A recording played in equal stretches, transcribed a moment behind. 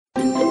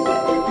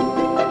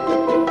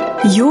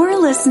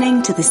You're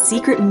listening to the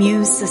Secret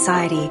Muse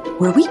Society,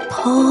 where we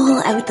pull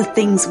out the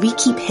things we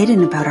keep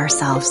hidden about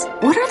ourselves.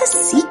 What are the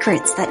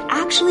secrets that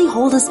actually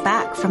hold us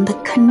back from the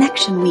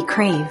connection we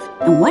crave?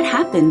 And what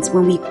happens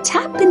when we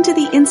tap into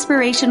the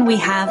inspiration we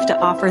have to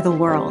offer the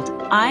world?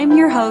 I'm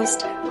your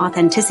host,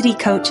 authenticity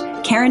coach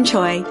Karen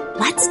Choi.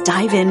 Let's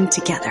dive in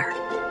together.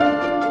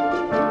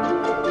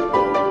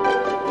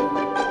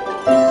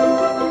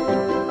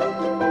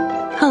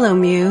 Hello,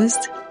 Muse.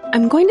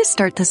 I'm going to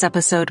start this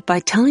episode by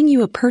telling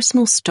you a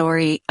personal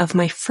story of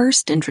my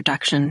first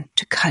introduction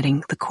to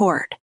cutting the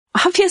cord.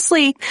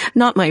 Obviously,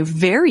 not my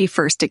very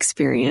first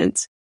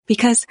experience,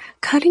 because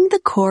cutting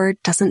the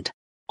cord doesn't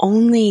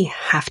only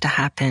have to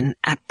happen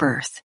at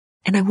birth.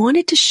 And I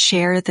wanted to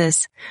share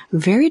this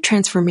very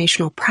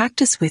transformational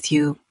practice with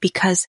you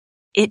because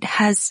it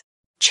has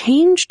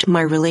changed my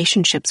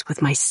relationships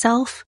with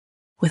myself,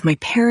 with my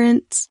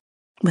parents,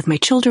 with my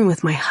children,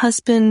 with my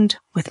husband,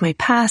 with my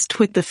past,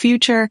 with the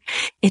future.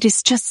 It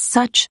is just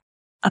such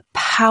a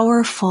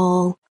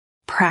powerful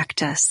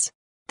practice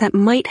that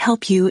might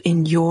help you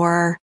in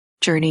your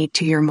journey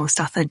to your most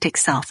authentic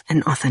self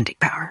and authentic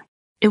power.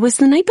 It was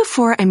the night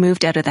before I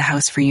moved out of the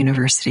house for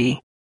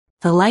university.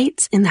 The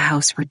lights in the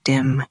house were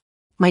dim.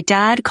 My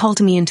dad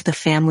called me into the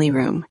family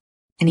room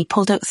and he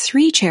pulled out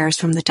 3 chairs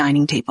from the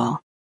dining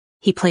table.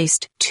 He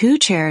placed 2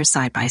 chairs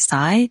side by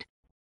side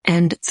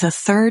and the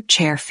 3rd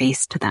chair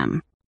faced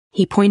them.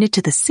 He pointed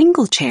to the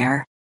single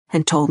chair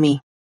and told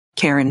me,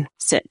 "Karen,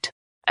 sit."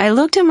 I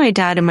looked at my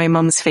dad and my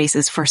mom's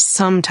faces for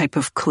some type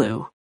of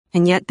clue,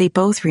 and yet they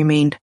both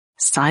remained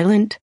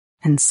silent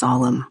and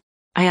solemn.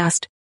 I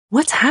asked,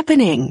 "What's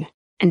happening?"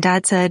 And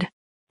Dad said,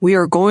 "We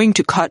are going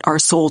to cut our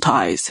soul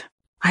ties."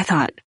 I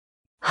thought,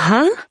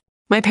 huh?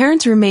 My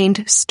parents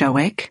remained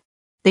stoic.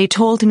 They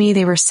told me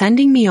they were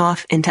sending me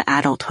off into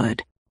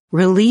adulthood,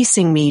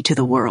 releasing me to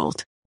the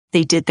world.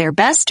 They did their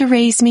best to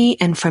raise me,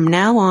 and from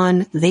now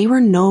on, they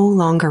were no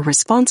longer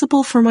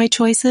responsible for my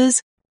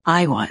choices.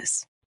 I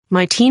was.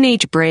 My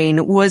teenage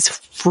brain was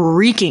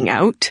freaking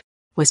out,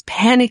 was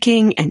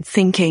panicking and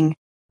thinking,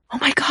 "Oh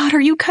my God,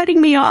 are you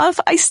cutting me off?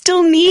 I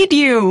still need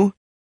you."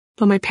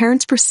 But my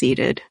parents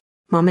proceeded.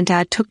 Mom and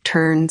Dad took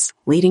turns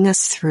leading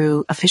us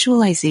through a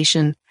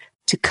visualization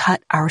to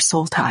cut our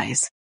soul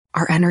ties,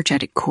 our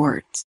energetic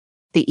cords.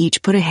 They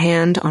each put a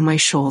hand on my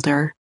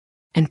shoulder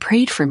and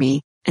prayed for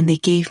me, and they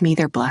gave me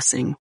their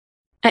blessing.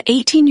 At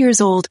 18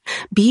 years old,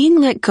 being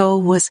let go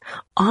was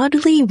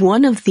oddly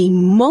one of the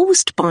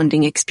most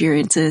bonding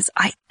experiences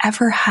I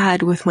ever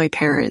had with my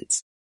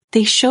parents.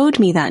 They showed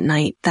me that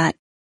night that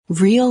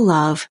real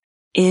love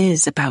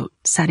is about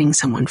setting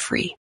someone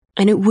free,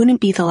 and it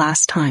wouldn't be the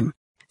last time.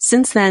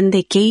 Since then,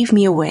 they gave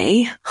me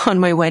away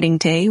on my wedding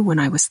day when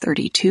I was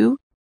 32,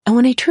 and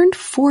when I turned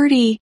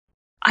 40,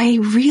 I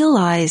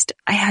realized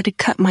I had to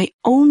cut my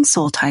own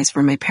soul ties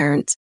from my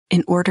parents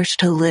in order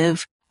to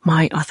live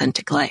my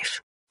authentic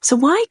life. So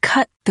why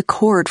cut the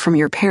cord from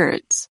your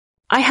parents?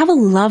 I have a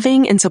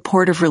loving and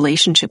supportive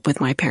relationship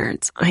with my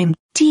parents. I am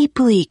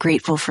deeply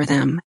grateful for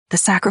them, the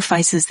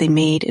sacrifices they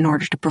made in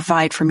order to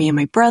provide for me and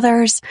my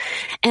brothers,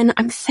 and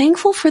I'm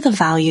thankful for the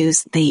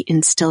values they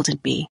instilled in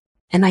me,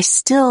 and I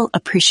still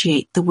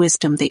appreciate the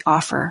wisdom they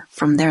offer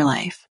from their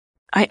life.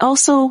 I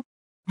also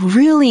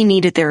really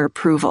needed their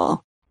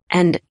approval,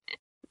 and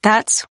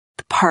that's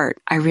the part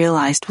I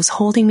realized was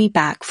holding me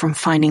back from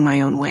finding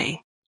my own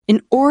way.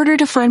 In order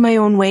to find my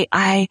own way,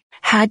 I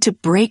had to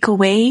break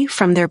away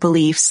from their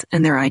beliefs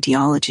and their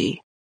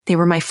ideology. They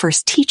were my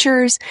first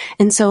teachers,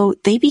 and so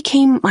they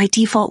became my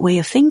default way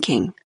of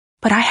thinking.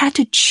 But I had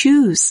to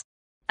choose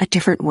a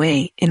different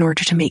way in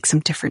order to make some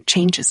different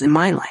changes in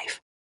my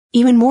life.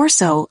 Even more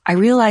so, I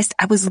realized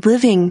I was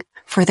living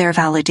for their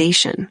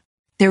validation.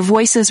 Their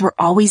voices were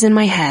always in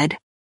my head,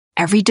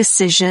 every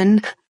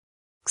decision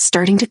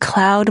starting to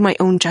cloud my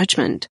own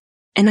judgment.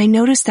 And I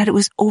noticed that it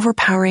was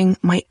overpowering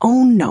my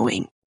own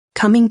knowing,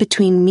 coming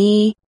between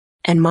me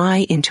and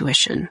my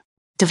intuition,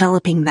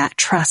 developing that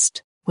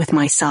trust with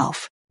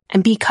myself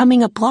and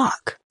becoming a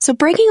block. So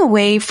breaking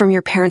away from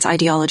your parents'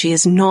 ideology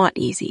is not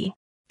easy.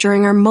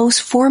 During our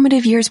most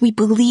formative years, we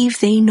believe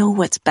they know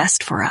what's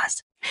best for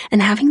us.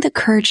 And having the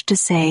courage to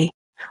say,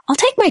 "I'll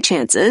take my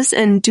chances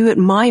and do it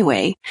my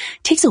way,"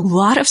 takes a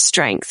lot of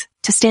strength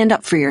to stand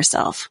up for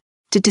yourself,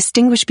 to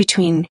distinguish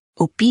between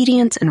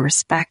obedience and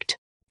respect,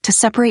 to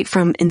separate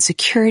from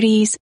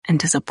insecurities and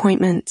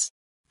disappointments,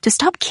 to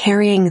stop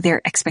carrying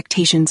their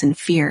expectations and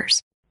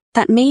fears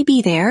that may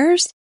be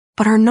theirs,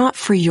 but are not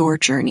for your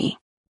journey.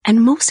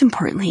 And most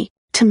importantly,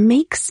 to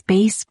make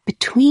space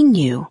between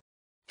you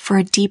for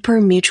a deeper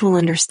mutual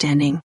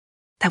understanding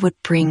that would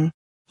bring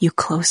you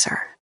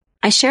closer.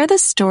 I share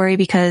this story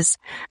because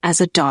as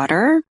a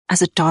daughter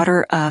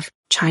of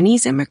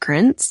Chinese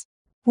immigrants,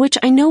 which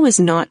I know is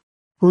not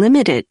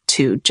limited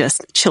to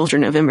just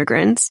children of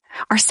immigrants,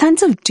 our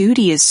sense of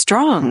duty is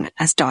strong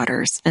as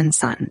daughters and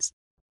sons.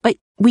 But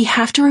we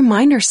have to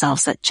remind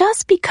ourselves that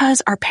just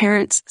because our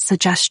parents'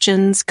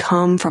 suggestions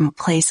come from a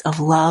place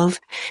of love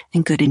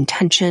and good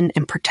intention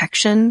and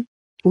protection,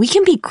 we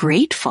can be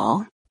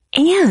grateful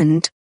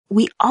and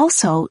we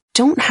also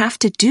don't have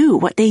to do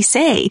what they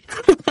say.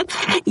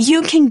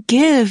 You can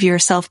give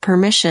yourself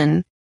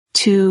permission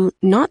to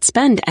not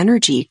spend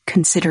energy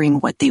considering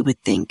what they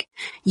would think.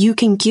 You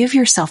can give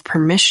yourself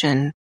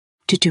permission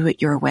to do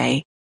it your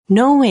way,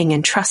 knowing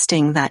and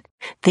trusting that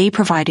they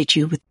provided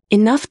you with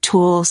enough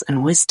tools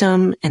and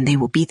wisdom, and they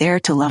will be there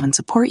to love and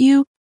support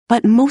you.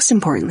 But most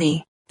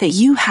importantly, that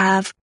you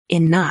have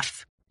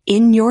enough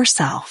in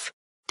yourself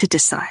to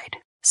decide.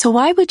 So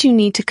why would you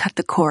need to cut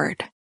the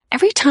cord?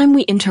 Every time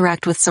we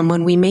interact with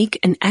someone, we make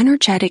an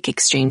energetic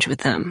exchange with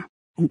them.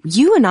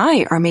 You and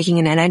I are making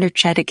an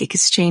energetic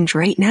exchange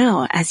right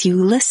now as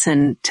you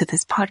listen to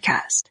this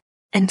podcast.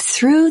 And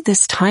through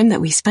this time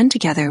that we spend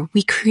together,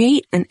 we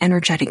create an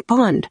energetic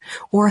bond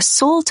or a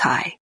soul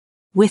tie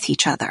with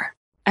each other.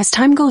 As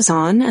time goes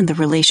on and the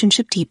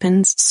relationship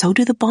deepens, so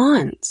do the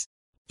bonds.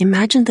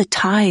 Imagine the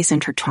ties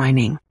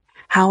intertwining,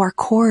 how our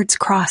cords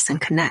cross and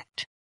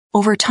connect.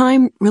 Over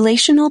time,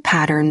 relational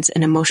patterns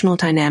and emotional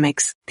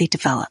dynamics, they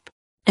develop.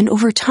 And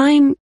over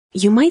time,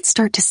 you might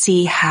start to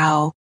see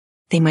how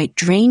they might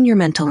drain your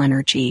mental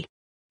energy,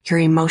 your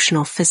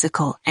emotional,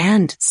 physical,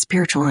 and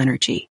spiritual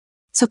energy.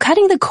 So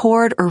cutting the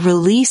cord or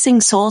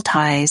releasing soul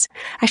ties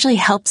actually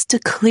helps to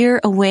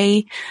clear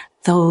away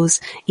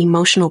those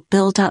emotional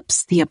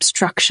buildups, the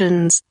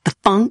obstructions, the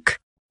funk,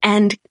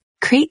 and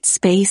create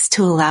space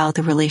to allow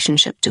the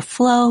relationship to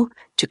flow,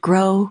 to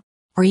grow,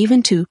 or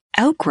even to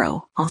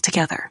outgrow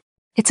altogether.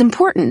 It's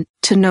important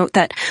to note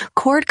that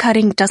cord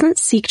cutting doesn't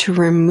seek to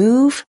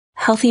remove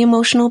healthy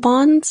emotional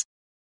bonds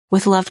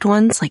with loved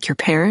ones like your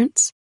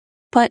parents,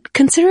 but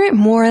consider it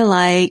more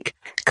like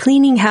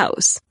cleaning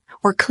house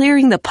or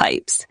clearing the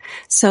pipes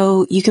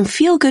so you can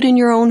feel good in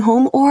your own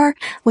home. Or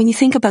when you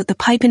think about the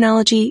pipe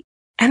analogy,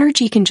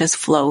 energy can just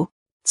flow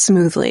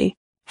smoothly,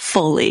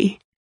 fully.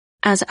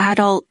 As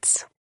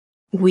adults,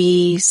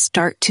 we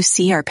start to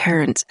see our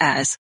parents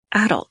as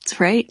adults,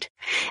 right?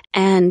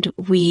 And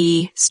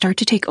we start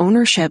to take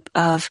ownership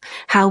of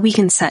how we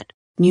can set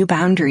new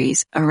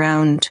boundaries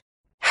around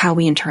how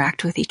we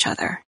interact with each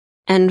other.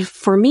 And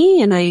for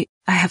me, and I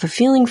have a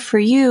feeling for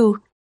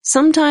you,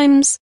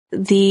 sometimes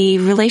the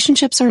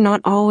relationships are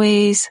not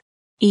always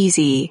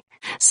easy.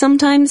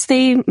 Sometimes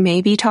they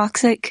may be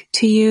toxic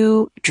to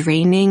you,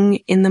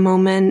 draining in the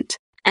moment.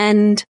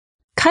 And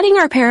cutting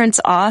our parents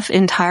off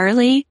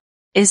entirely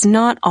is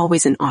not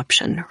always an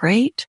option,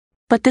 right?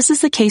 But this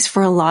is the case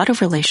for a lot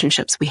of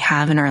relationships we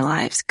have in our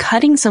lives.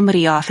 Cutting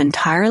somebody off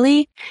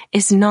entirely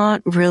is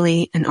not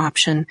really an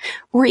option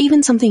or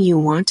even something you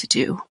want to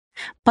do.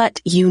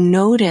 But you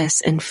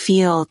notice and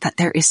feel that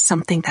there is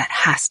something that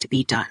has to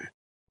be done.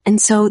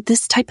 And so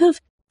this type of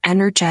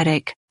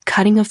energetic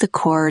cutting of the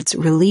cords,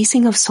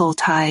 releasing of soul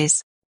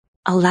ties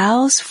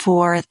allows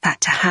for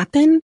that to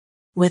happen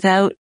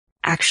without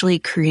actually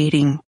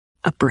creating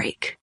a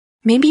break.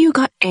 Maybe you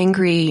got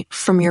angry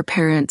from your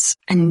parents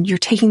and you're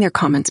taking their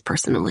comments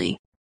personally.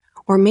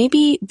 Or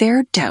maybe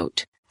their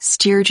doubt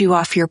steered you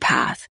off your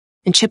path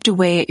and chipped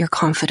away at your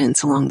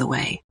confidence along the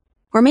way.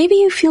 Or maybe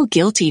you feel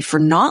guilty for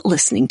not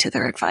listening to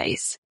their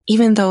advice,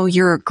 even though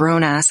you're a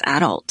grown-ass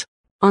adult.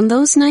 On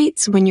those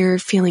nights when you're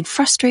feeling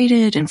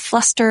frustrated and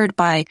flustered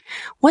by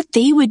what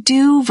they would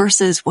do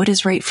versus what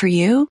is right for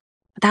you,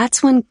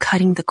 that's when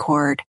cutting the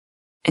cord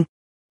and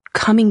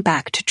coming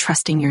back to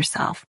trusting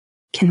yourself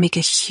can make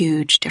a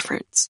huge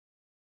difference.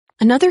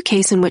 Another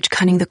case in which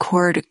cutting the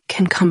cord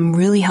can come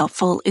really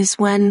helpful is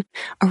when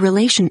a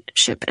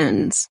relationship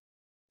ends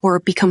or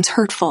becomes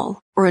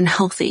hurtful or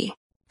unhealthy,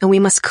 and we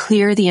must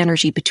clear the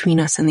energy between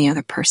us and the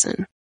other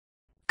person.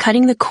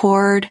 Cutting the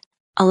cord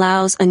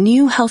allows a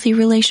new healthy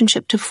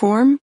relationship to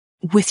form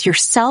with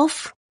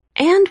yourself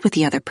and with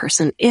the other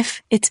person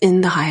if it's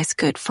in the highest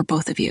good for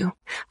both of you.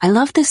 I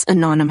love this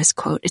anonymous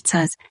quote. It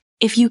says,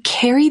 "If you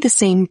carry the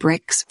same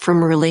bricks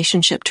from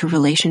relationship to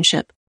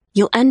relationship,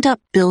 you'll end up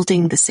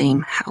building the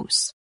same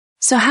house."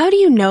 So how do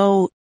you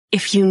know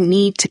if you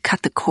need to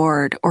cut the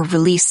cord or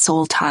release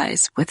soul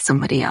ties with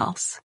somebody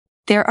else?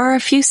 There are a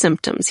few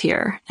symptoms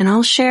here, and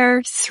I'll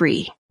share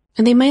 3.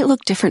 And they might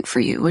look different for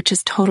you, which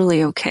is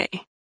totally okay.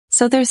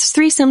 So there's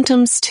 3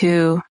 symptoms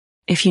to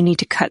if you need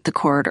to cut the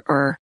cord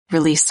or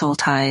release soul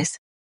ties.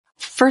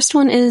 First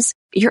one is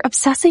you're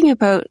obsessing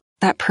about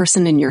that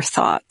person in your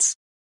thoughts.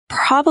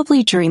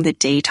 Probably during the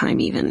daytime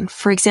even.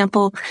 For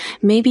example,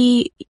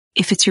 maybe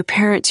if it's your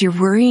parents, you're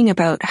worrying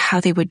about how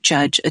they would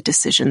judge a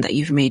decision that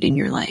you've made in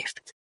your life.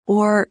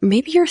 Or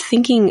maybe you're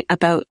thinking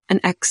about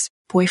an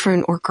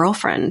ex-boyfriend or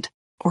girlfriend,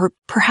 or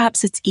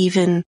perhaps it's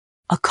even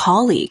a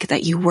colleague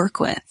that you work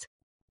with.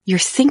 You're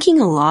thinking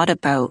a lot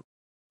about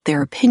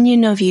their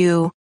opinion of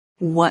you,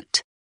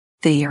 what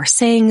they are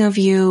saying of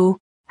you,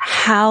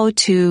 how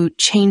to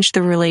change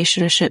the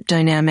relationship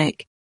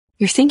dynamic.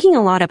 You're thinking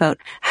a lot about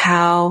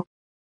how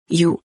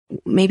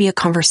maybe a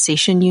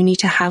conversation you need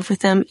to have with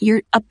them.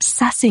 You're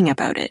obsessing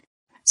about it.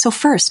 So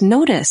first,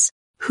 notice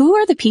who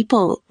are the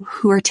people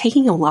who are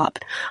taking a lot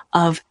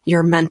of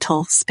your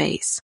mental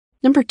space.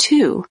 Number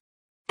 2,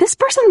 this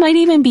person might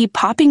even be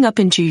popping up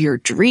into your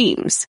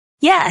dreams.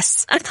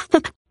 Yes.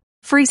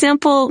 For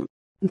example,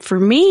 for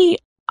me,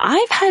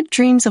 I've had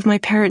dreams of my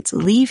parents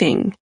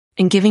leaving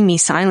and giving me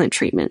silent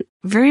treatment,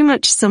 very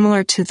much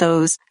similar to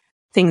those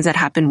things that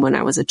happened when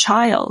I was a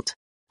child.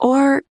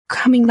 Or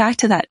coming back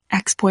to that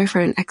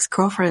ex-boyfriend,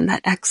 ex-girlfriend,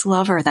 that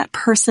ex-lover, that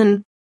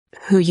person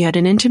who you had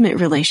an intimate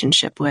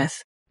relationship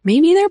with.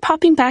 Maybe they're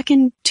popping back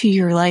into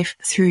your life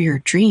through your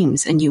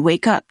dreams and you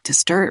wake up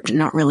disturbed,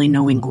 not really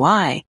knowing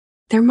why.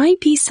 There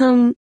might be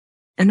some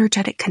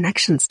energetic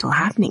connection still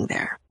happening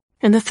there.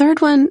 And the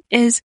third one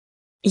is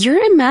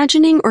you're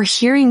imagining or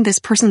hearing this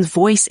person's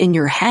voice in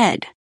your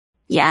head.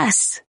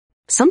 Yes.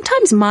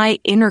 Sometimes my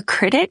inner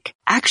critic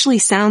actually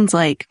sounds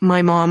like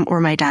my mom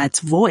or my dad's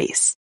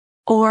voice.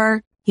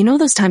 Or, you know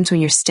those times when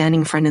you're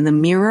standing in front of the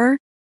mirror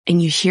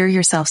and you hear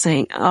yourself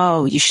saying,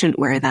 oh, you shouldn't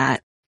wear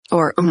that.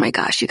 Or, oh my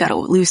gosh, you got to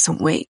lose some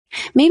weight.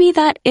 Maybe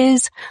that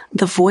is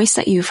the voice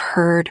that you've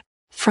heard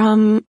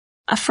from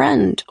a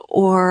friend,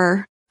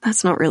 or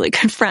that's not really a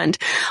good friend,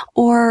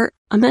 or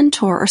a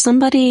mentor, or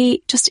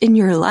somebody just in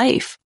your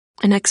life,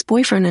 an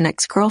ex-boyfriend, an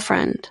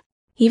ex-girlfriend.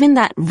 Even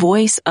that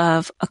voice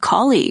of a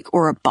colleague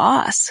or a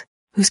boss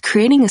who's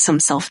creating some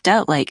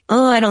self-doubt like,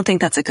 oh, I don't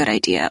think that's a good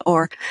idea.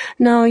 Or,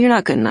 no, you're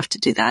not good enough to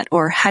do that.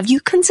 Or, have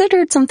you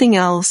considered something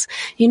else?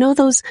 You know,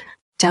 those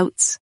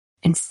doubts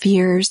and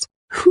fears.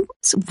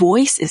 Whose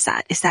voice is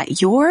that? Is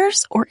that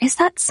yours or is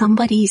that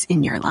somebody's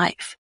in your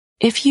life?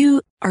 If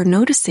you are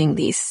noticing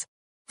these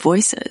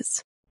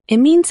voices, it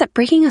means that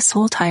breaking a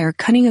soul tie or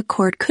cutting a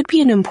cord could be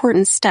an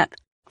important step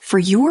for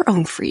your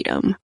own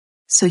freedom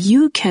so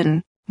you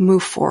can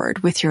move forward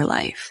with your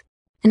life.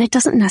 And it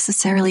doesn't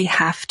necessarily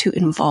have to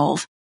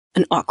involve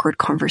an awkward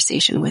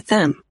conversation with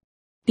them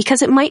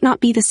because it might not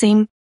be the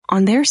same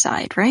on their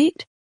side,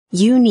 right?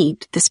 You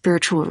need the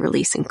spiritual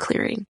release and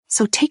clearing.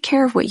 So take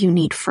care of what you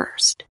need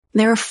first.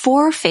 There are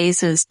 4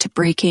 phases to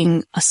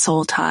breaking a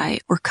soul tie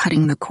or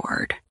cutting the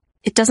cord.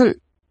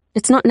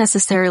 It's not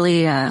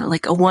necessarily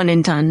like a one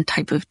and done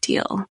type of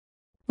deal.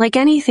 Like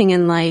anything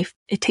in life,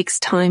 it takes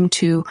time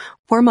to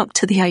warm up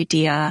to the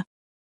idea,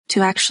 to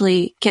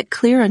actually get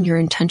clear on your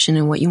intention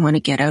and what you want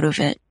to get out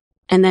of it,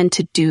 and then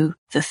to do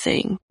the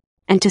thing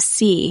and to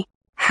see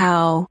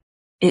how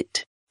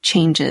it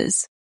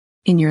changes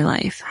in your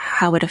life,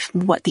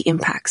 what the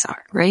impacts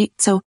are, right?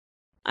 So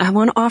I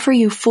want to offer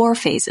you 4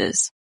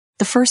 phases.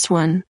 The first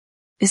one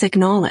is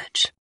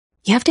acknowledge.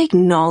 You have to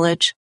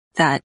acknowledge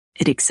that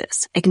it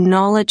exists.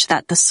 Acknowledge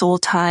that the soul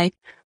tie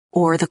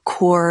or the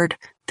cord,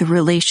 the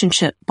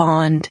relationship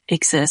bond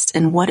exists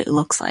and what it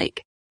looks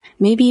like.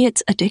 Maybe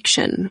it's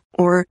addiction,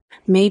 or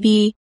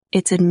maybe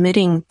it's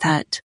admitting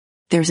that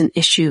there's an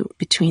issue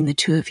between the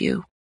two of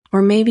you.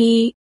 Or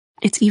maybe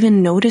it's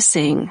even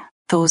noticing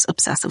those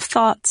obsessive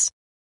thoughts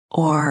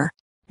or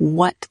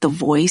what the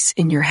voice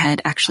in your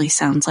head actually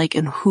sounds like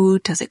and who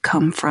does it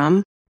come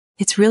from.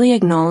 It's really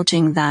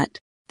acknowledging that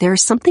there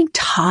is something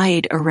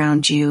tied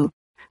around you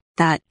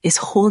that is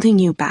holding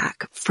you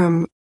back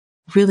from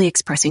really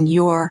expressing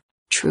your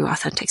true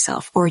authentic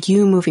self or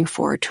you moving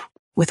forward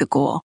with a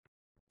goal.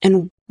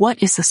 And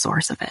what is the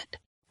source of it?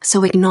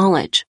 So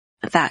acknowledge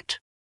that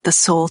the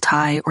soul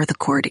tie or the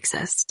cord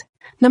exists.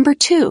 Number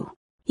 2,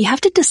 you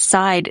have to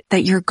decide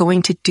that you're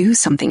going to do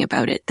something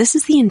about it. This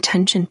is the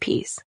intention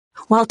piece.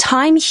 While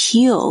time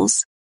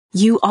heals,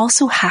 you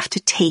also have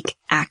to take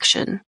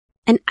action.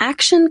 And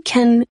action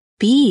can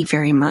be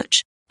very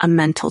much a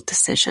mental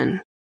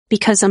decision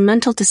because a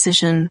mental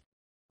decision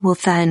will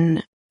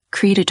then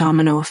create a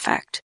domino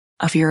effect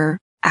of your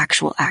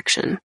actual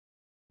action.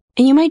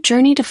 And you might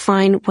journey to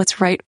find what's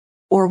right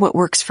or what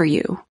works for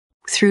you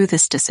through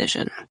this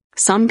decision.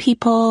 Some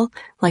people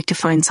like to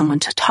find someone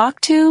to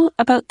talk to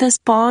about this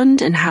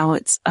bond and how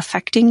it's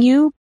affecting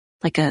you,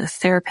 like a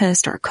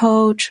therapist or a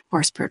coach or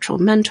a spiritual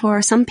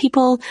mentor. Some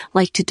people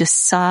like to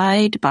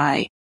decide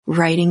by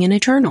writing in a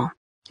journal.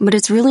 But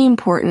it's really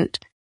important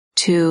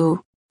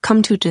to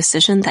come to a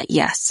decision that,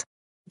 yes,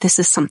 this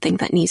is something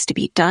that needs to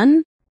be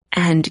done,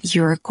 and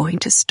you're going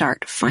to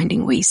start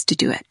finding ways to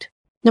do it.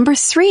 Number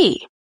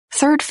 3,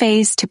 third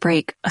phase to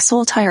break a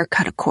soul tie or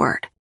cut a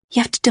cord.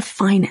 You have to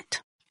define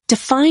it.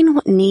 Define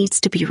what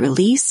needs to be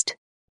released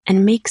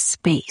and make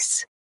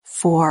space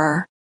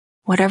for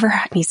whatever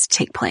needs to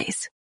take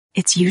place.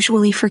 It's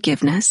usually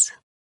forgiveness.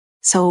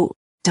 So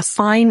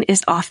define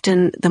is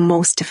often the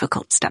most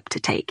difficult step to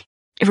take.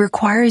 It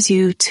requires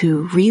you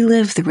to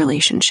relive the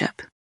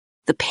relationship,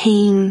 the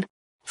pain,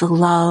 the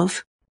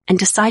love, and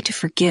decide to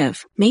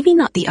forgive. Maybe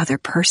not the other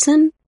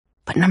person,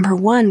 but number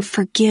 1,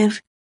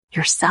 forgive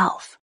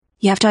yourself.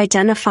 You have to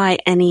identify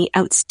any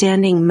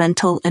outstanding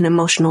mental and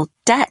emotional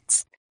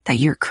debts that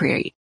you're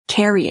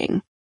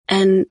carrying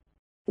and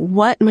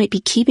what might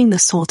be keeping the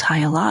soul tie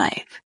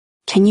alive.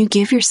 Can you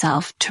give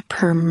yourself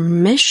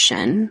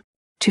permission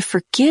to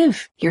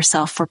forgive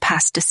yourself for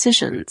past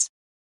decisions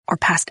or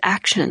past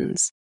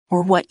actions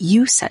or what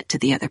you said to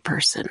the other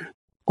person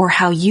or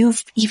how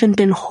you've even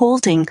been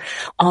holding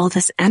all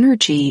this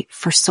energy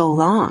for so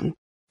long?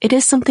 It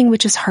is something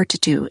which is hard to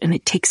do and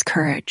it takes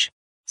courage.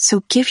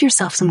 So give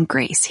yourself some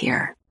grace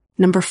here.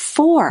 Number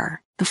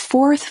 4, the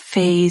 4th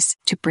phase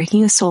to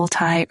breaking a soul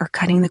tie or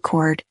cutting the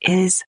cord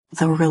is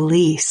the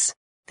release.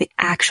 the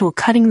actual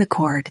cutting the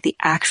cord, the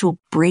actual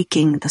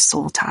breaking the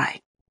soul tie.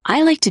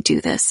 I like to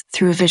do this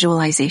through a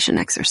visualization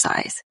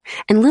exercise.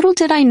 And little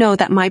did I know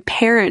that my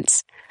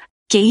parents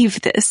gave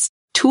this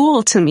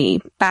tool to me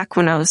back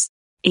when I was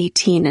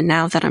 18, and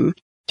now that I'm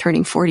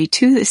turning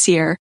 42 this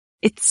year.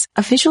 It's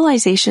a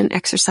visualization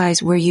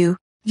exercise where you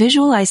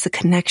visualize the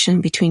connection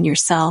between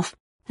yourself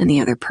and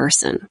the other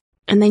person.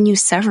 And then you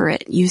sever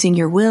it using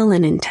your will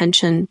and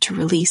intention to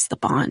release the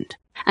bond.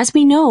 As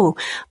we know,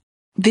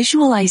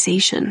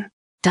 visualization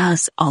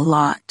does a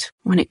lot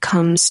when it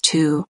comes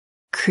to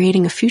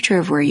creating a future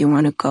of where you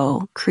want to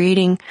go,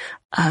 creating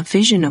a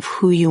vision of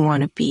who you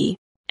want to be,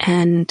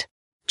 and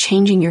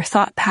changing your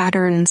thought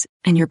patterns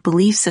and your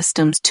belief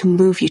systems to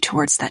move you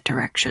towards that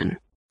direction.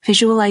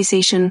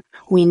 Visualization,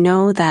 we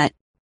know that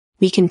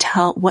we can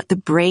tell what the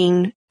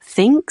brain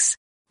thinks,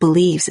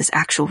 believes is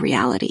actual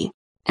reality.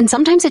 And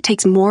sometimes it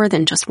takes more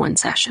than just one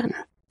session.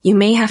 You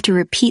may have to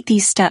repeat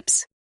these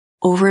steps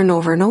over and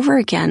over and over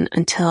again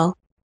until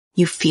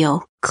you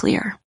feel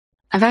clear.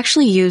 I've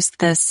actually used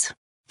this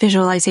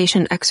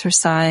visualization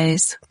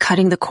exercise,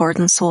 cutting the cord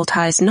and soul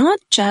ties, not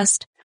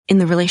just in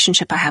the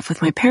relationship I have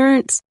with my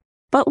parents,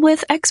 but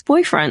with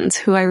ex-boyfriends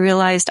who I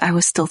realized I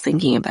was still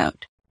thinking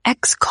about,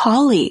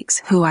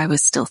 ex-colleagues who I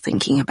was still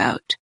thinking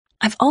about.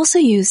 I've also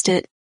used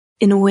it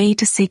in a way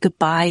to say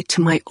goodbye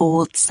to my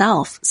old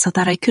self so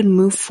that I could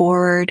move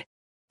forward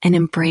and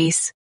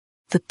embrace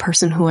the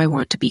person who I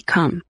want to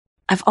become.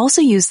 I've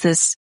also used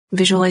this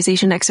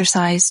visualization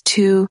exercise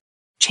to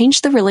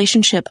change the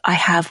relationship I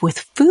have with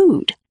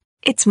food.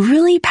 It's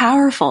really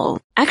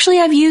powerful. Actually,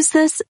 I've used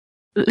this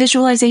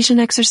visualization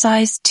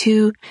exercise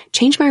to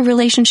change my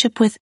relationship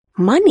with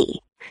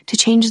money, to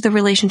change the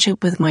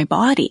relationship with my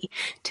body,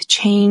 to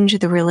change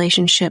the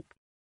relationship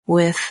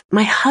with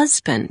my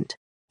husband.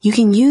 You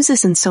can use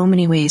this in so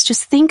many ways.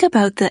 Just think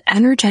about the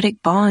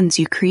energetic bonds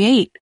you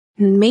create,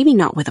 maybe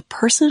not with a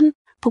person,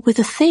 but with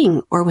a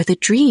thing or with a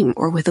dream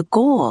or with a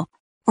goal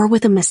or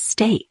with a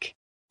mistake.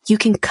 You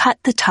can cut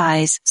the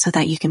ties so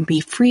that you can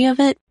be free of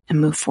it and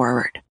move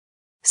forward.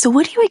 So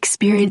what do you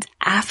experience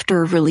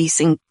after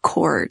releasing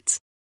cords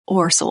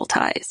or soul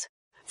ties?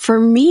 For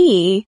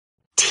me,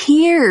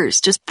 tears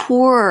just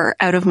pour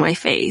out of my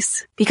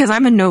face because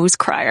I'm a nose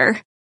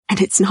crier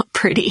and it's not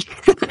pretty,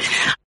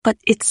 but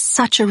it's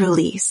such a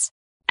release.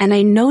 And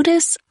I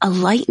notice a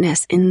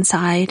lightness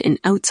inside and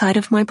outside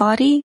of my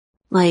body,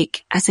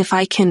 like as if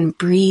I can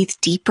breathe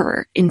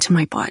deeper into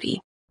my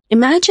body.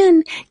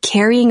 Imagine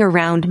carrying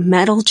around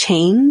metal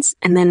chains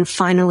and then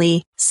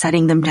finally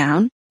setting them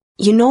down.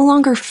 You no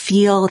longer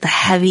feel the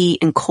heavy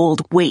and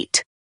cold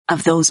weight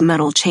of those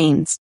metal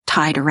chains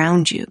tied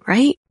around you,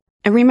 right?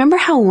 And remember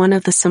how one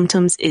of the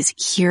symptoms is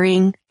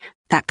hearing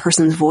that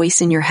person's voice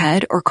in your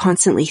head or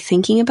constantly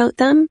thinking about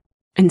them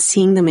and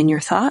seeing them in your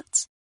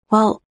thoughts?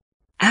 Well,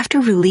 after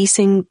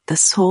releasing the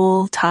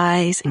soul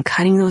ties and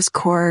cutting those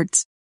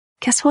cords,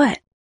 guess what?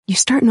 You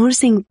start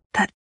noticing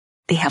that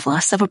they have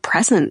less of a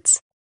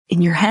presence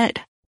in your head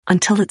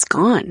until it's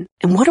gone.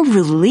 And what a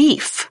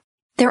relief.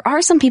 There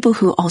are some people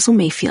who also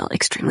may feel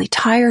extremely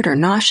tired or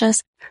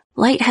nauseous,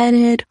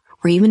 lightheaded,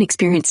 or even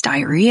experience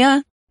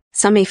diarrhea.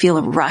 Some may feel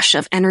a rush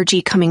of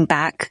energy coming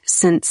back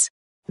since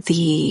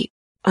the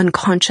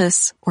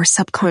unconscious or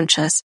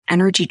subconscious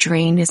energy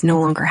drain is no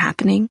longer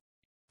happening.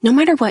 No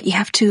matter what,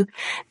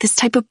 this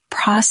type of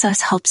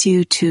process helps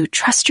you to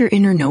trust your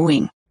inner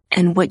knowing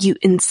and what you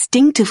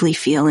instinctively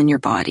feel in your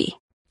body.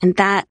 And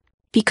that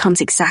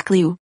becomes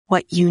exactly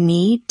what you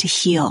need to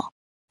heal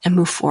and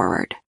move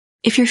forward.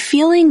 If you're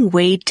feeling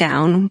weighed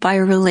down by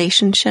a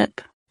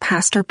relationship,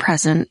 past or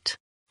present,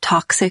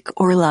 toxic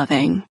or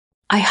loving,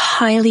 I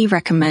highly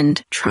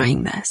recommend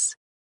trying this.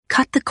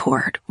 Cut the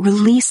cord,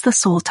 release the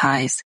soul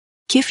ties,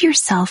 give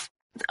yourself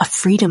a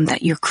freedom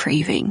that you're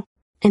craving,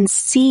 and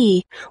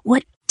see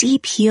what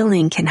deep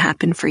healing can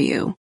happen for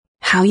you,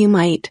 how you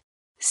might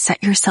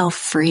set yourself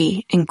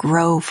free and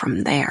grow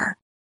from there.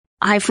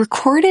 I've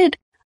recorded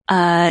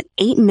an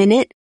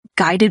 8-minute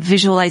guided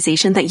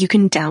visualization that you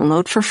can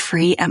download for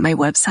free at my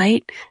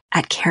website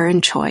at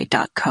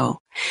KarenChoi.co.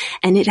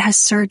 And it has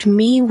served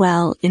me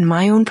well in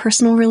my own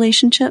personal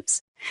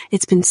relationships.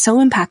 It's been so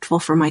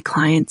impactful for my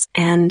clients,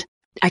 and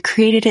I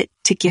created it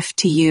to gift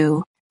to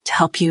you to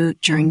help you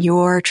during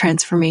your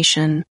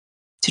transformation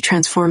to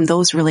transform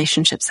those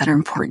relationships that are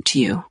important to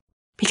you.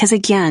 Because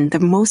again, the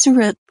most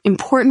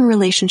important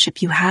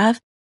relationship you have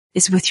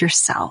is with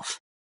yourself.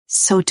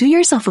 So do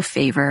yourself a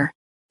favor,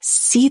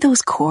 see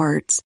those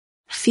cords,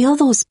 feel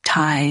those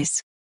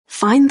ties,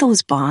 find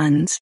those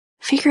bonds,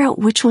 figure out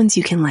which ones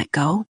you can let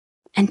go,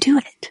 and do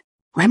it.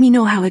 Let me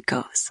know how it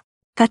goes.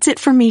 That's it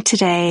for me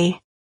today,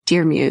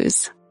 dear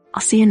Muse.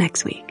 I'll see you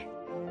next week.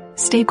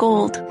 Stay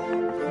gold.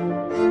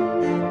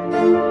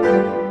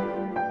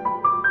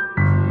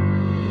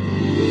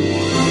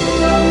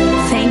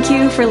 Thank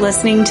you for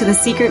listening to the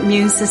Secret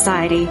Muse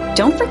Society.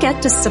 Don't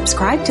forget to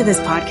subscribe to this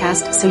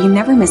podcast so you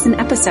never miss an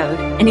episode.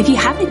 And if you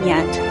haven't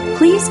yet,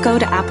 please go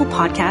to Apple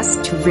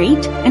Podcasts to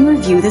rate and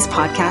review this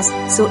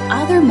podcast so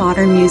other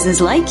modern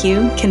muses like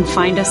you can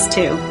find us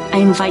too. I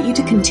invite you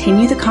to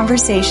continue the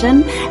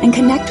conversation and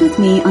connect with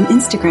me on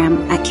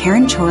Instagram at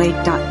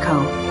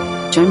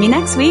KarenChoi.co. Join me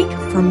next week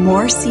for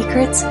more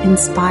secrets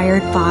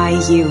inspired by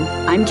you.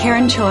 I'm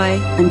Karen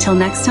Choi. Until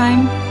next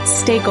time,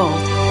 stay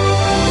gold.